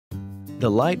The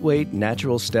lightweight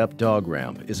natural step dog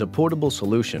ramp is a portable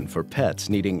solution for pets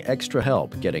needing extra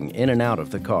help getting in and out of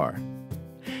the car.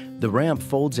 The ramp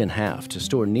folds in half to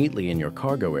store neatly in your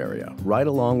cargo area, right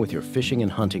along with your fishing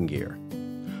and hunting gear.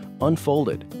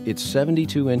 Unfolded, it's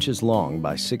 72 inches long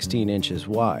by 16 inches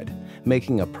wide,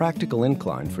 making a practical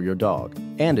incline for your dog.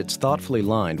 And it's thoughtfully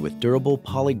lined with durable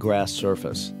polygrass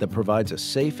surface that provides a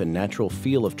safe and natural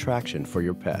feel of traction for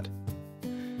your pet.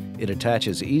 It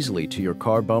attaches easily to your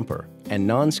car bumper, and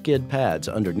non-skid pads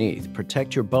underneath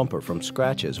protect your bumper from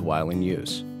scratches while in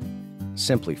use.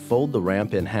 Simply fold the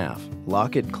ramp in half,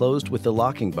 lock it closed with the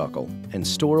locking buckle, and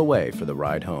store away for the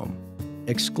ride home.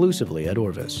 Exclusively at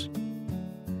Orvis.